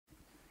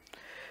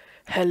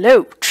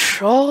Hello,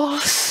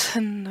 trolls,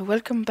 and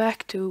welcome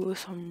back to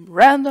some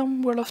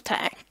random World of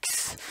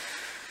Tanks.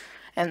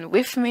 And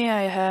with me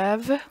I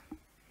have...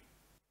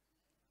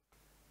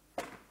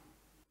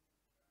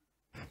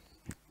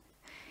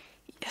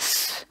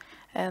 Yes,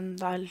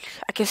 and I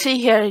can see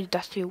here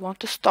that you want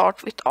to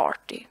start with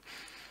Artie.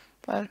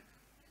 Well,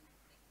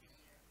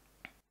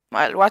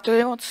 what do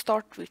you want to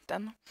start with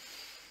then?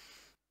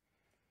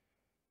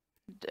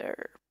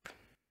 Derp.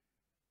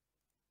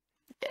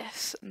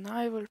 Yes, and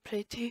I will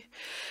play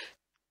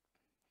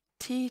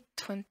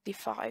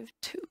T25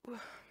 too.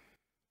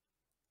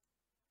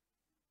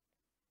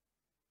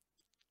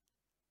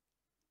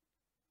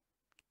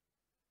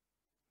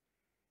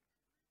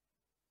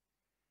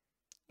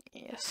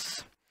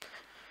 Yes.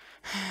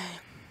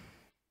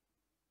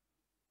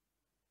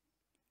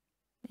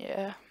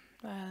 Yeah,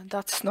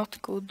 that's not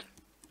good.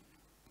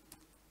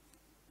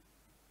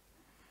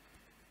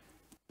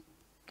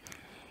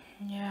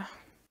 Yeah.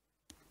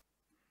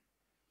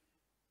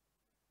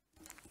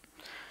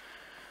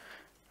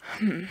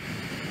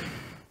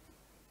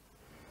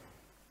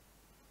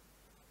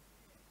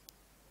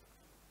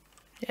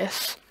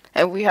 Yes,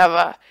 and we have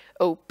a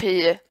OP.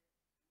 We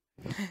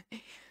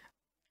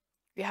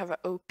have an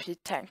OP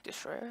tank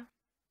destroyer.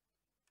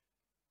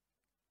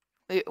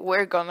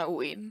 We're gonna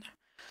win,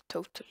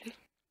 totally.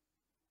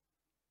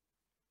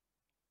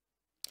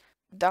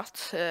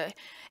 That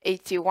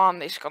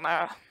 81 is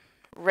gonna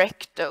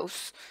wreck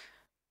those.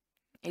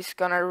 It's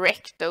gonna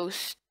wreck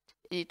those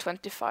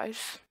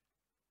E25s.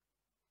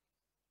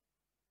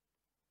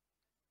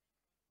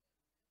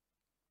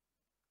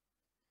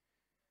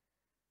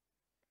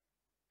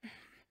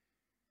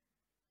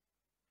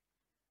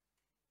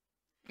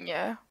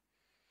 Yeah.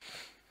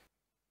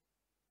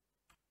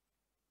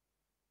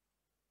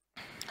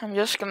 I'm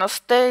just gonna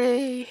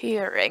stay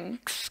here and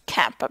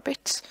camp a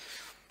bit.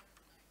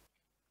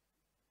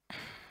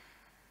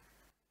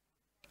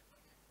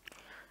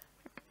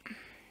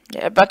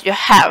 Yeah, but you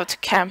have to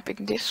camp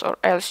in this or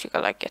else you're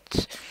gonna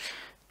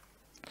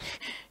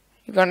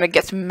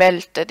get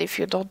melted if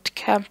you don't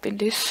camp in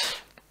this.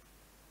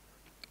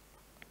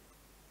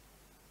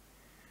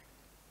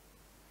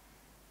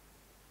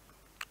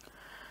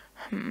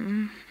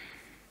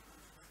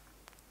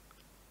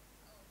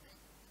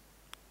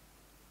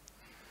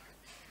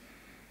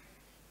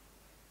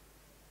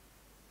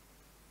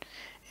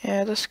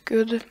 Yeah, that's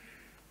good.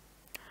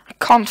 I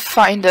can't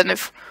find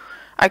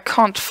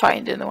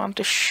anyone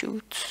to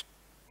shoot.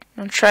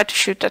 I'm trying to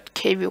shoot at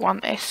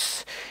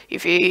KV1S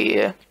if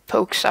he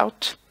pokes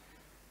out.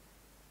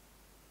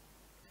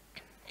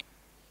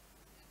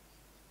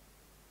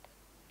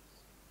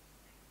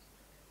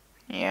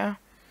 Yeah.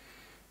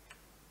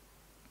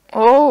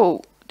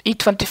 Oh,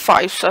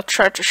 E25s. I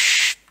try to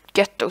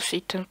get those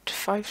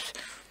E25s,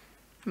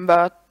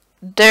 but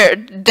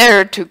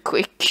they're too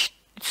quick.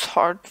 It's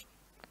hard.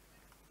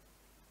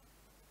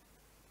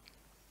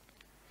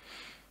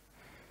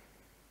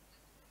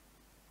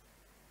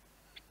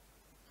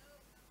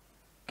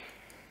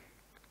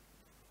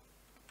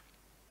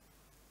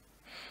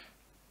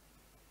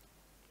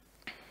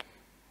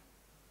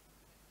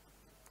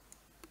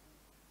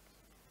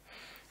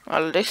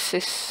 Well, this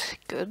is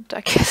good,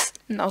 I guess.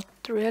 Not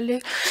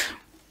really.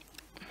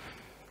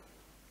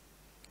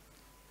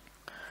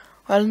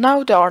 Well,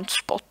 now they aren't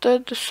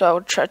spotted, so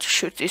I'll try to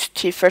shoot this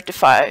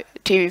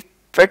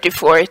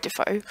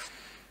T3485.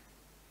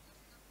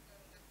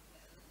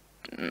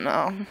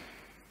 No.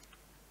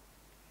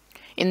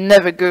 It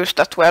never goes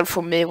that well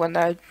for me when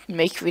I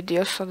make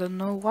videos, I don't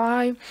know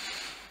why.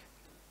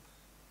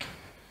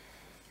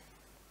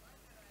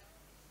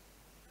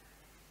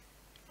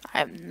 I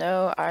have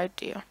no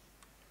idea.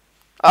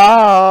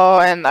 Oh,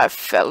 and I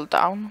fell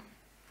down.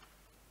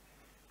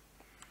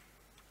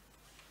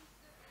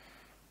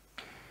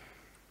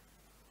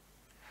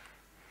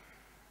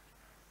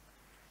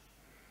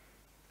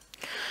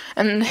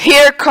 And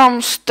here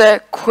comes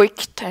the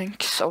quick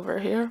tanks over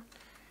here.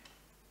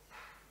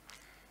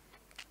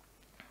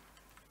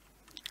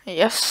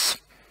 Yes.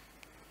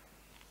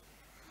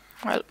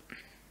 Well.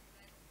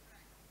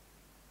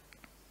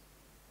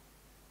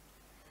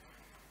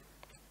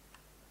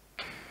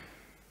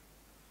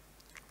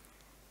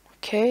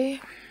 Okay.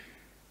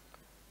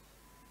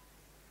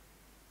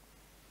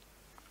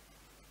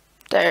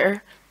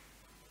 There.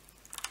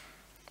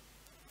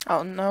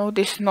 Oh no,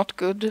 this is not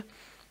good.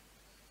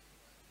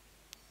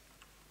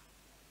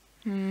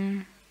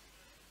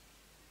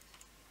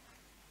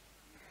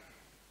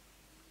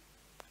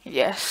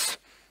 Yes,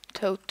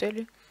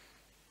 totally.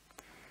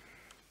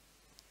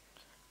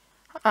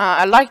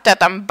 I like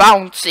that I'm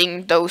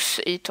bouncing those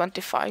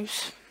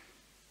E25s.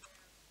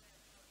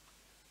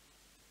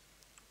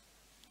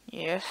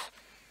 Yes.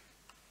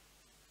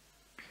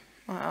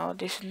 Wow,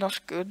 this is not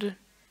good.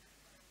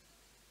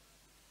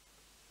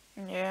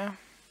 Yeah.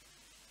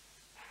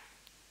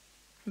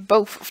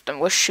 Both of them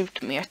were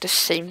shooting me at the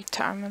same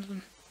time,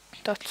 and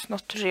that's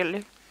not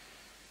really...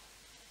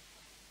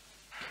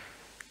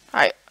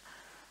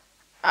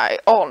 I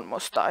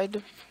almost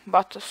died,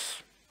 but...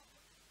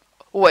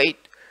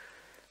 Wait.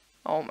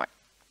 Oh my...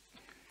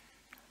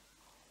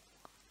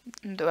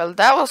 Well,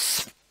 that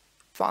was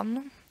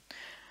fun.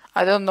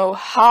 I don't know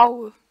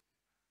how,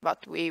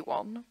 but we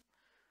won.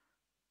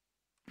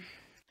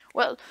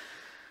 Well,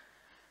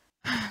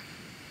 I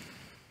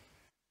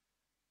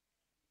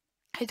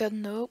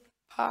don't know,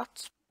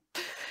 but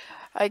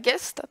I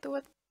guess that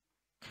was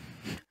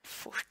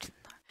 14.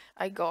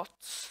 I got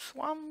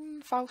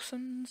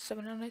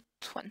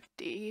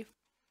 1,720.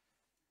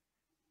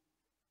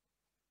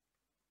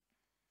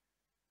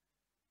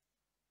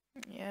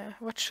 Yeah,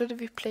 what should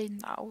we play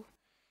now?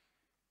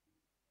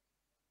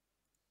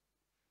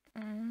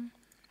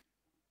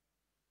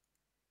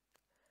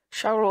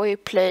 Shall we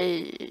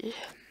play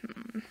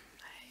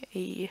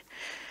a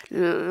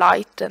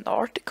light and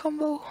arty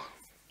combo?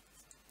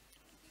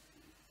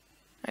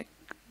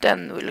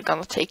 Then we're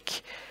gonna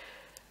take,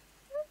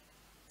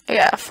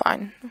 yeah,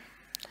 fine,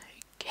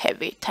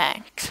 heavy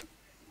tanks.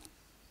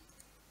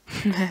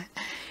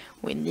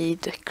 We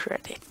need the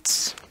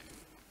credits.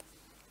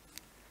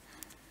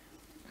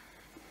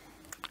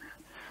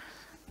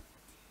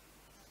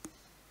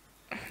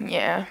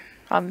 Yeah,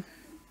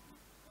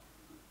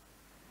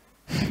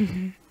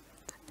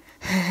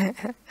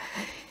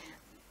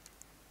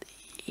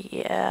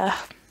 yeah.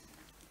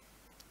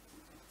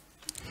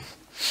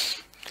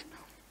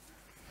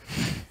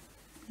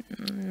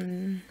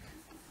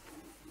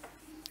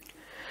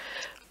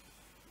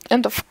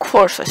 And of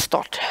course I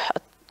start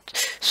at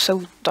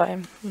so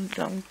time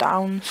long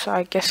down, so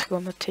I guess I'm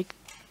gonna take,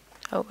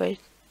 oh wait,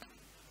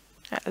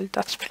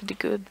 that's pretty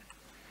good.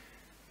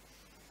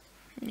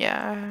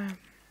 Yeah,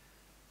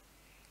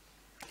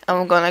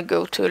 I'm gonna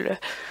go to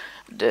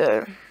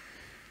the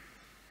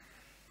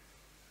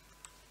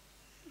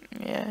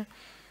yeah,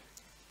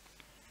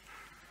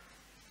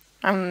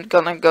 I'm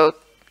gonna go.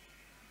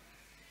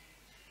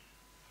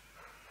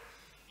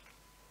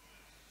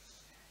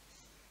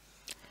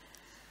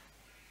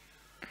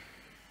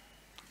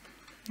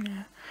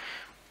 Yeah,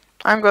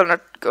 I'm gonna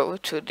go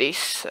to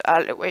this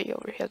alleyway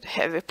over here, the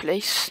heavy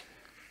place,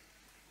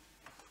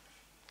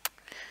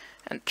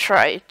 and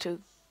try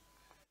to.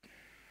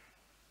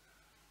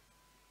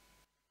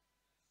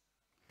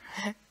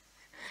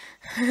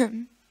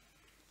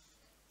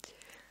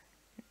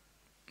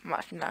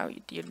 But now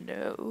you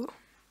know.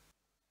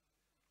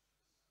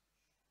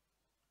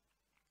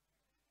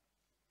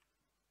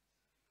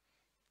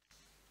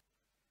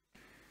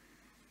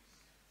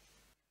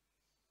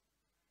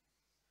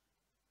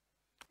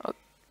 Oh,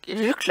 it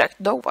looks like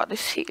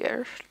nobody's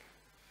here.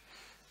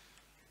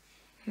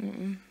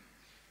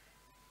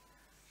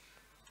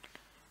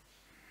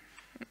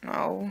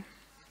 No.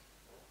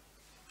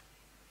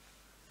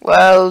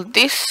 Well,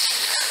 this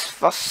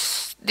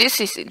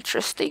is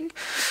interesting.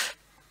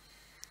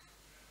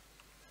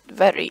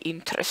 Very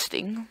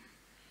interesting.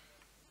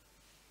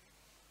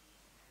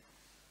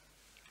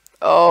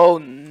 Oh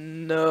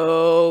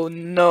no,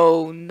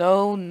 no,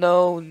 no,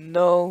 no, no,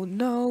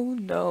 no,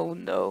 no,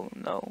 no,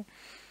 no.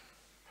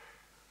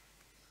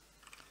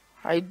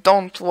 I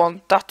don't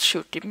want that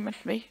shooting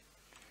at me.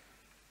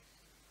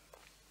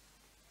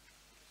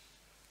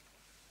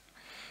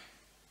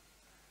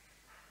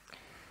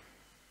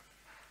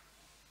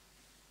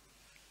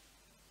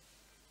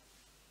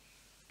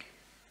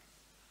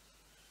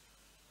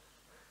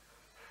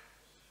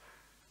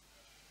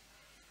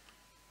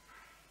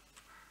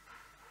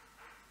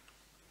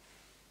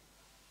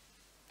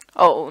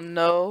 Oh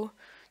no,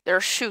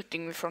 they're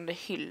shooting me from the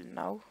hill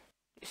now.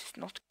 This is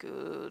not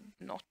good,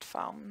 not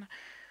fun.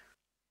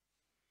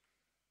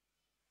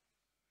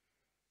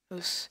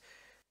 This...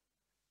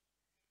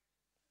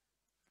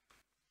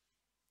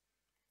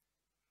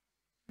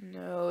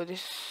 No,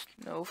 this is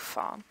no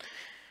fun.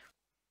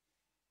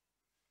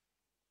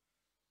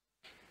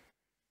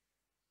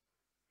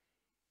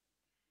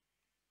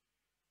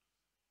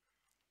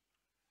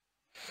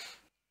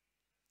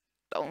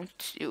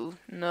 Don't you?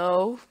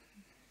 No.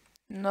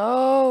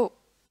 No.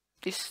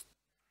 This...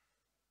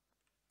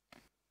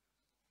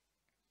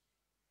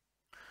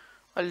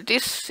 Well,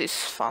 this is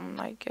fun,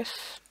 I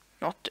guess.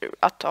 Not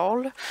at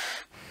all.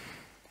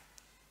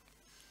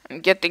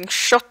 I'm getting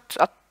shot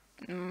at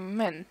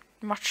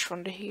much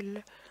from the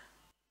hill.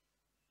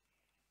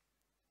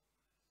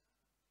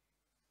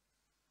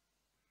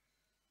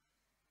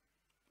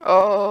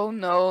 Oh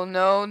no,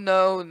 no,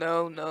 no,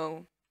 no,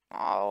 no.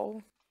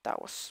 Oh,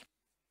 that was...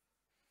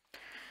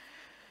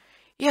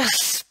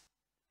 Yes,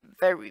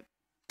 very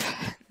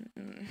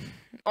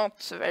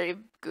not a very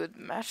good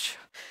match.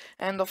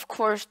 And of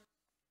course,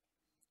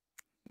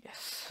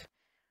 yes.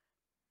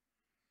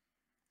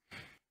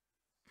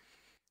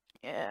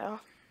 Yeah,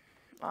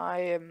 I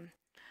am.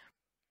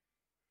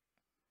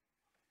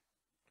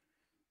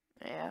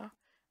 Yeah,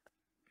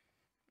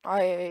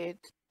 I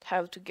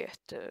have to get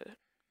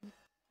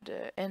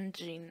the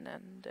engine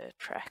and the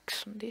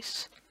tracks on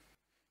this.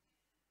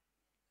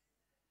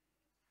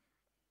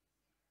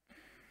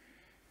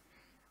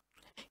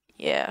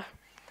 Yeah.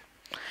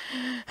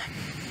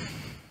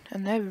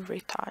 And every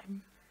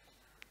time.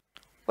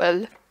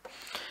 Well,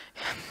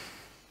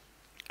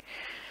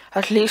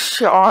 at least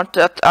you aren't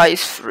that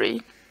ice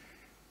free.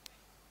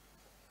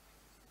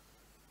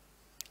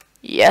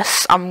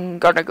 Yes, I'm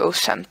gonna go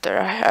center.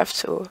 I have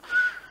to.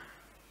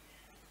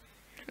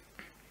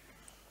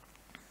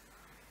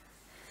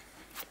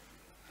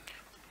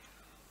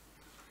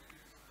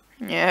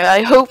 Yeah,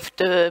 I hope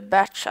the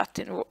bat chat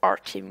in our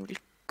team will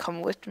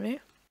come with me.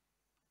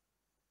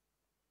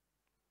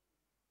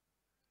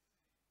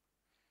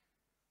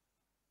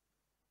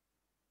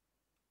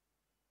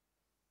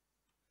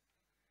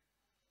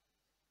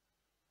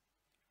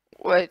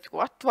 Wait,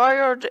 what? Why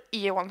are the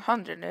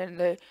E100 and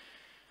the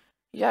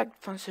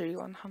Jagdpanzer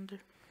E100?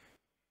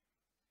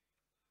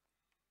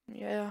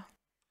 Yeah,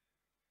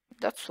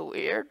 that's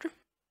weird.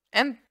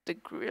 And the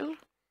grill?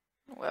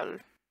 Well,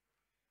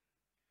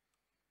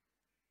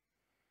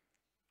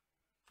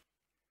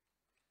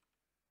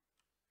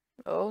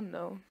 oh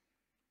no.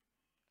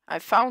 I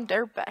found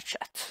their bat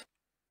chat.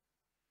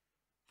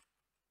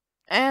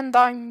 And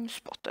I'm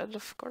spotted,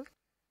 of course.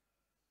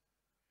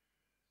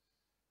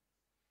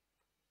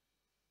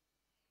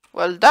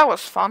 Well, that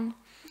was fun.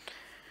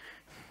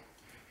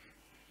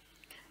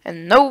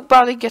 And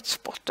nobody gets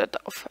spotted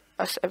of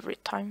us every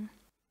time.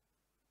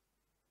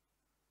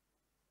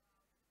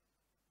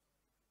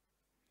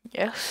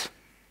 Yes.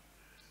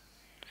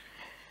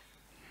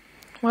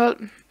 Well,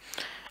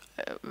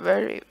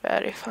 very,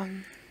 very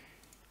fun.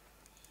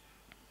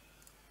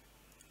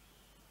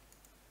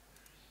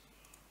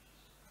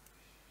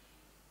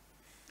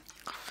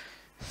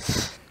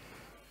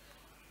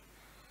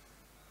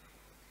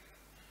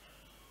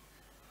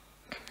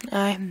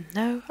 I have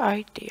no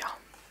idea.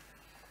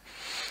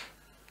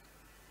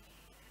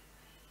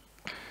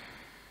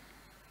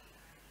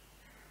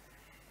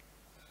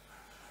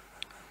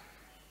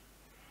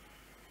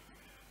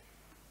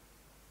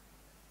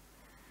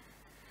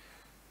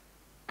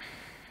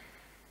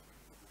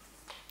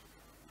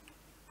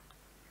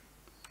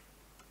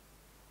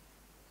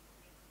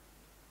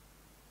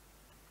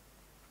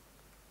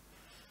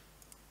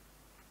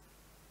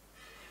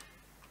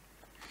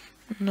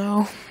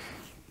 No.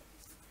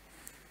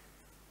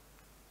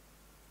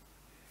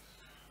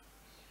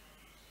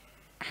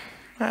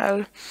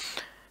 Well,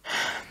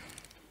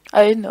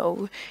 I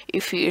know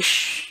if you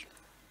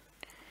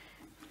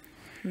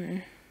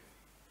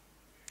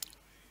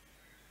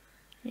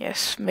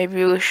Yes,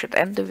 maybe we should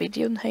end the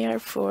video here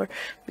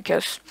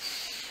because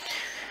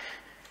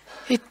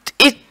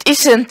it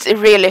isn't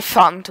really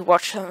fun to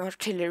watch an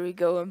artillery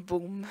go and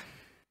boom.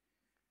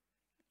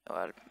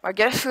 Well, I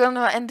guess we're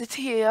gonna end it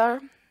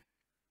here.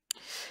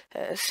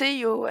 See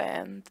you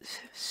and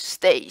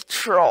stay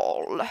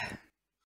troll.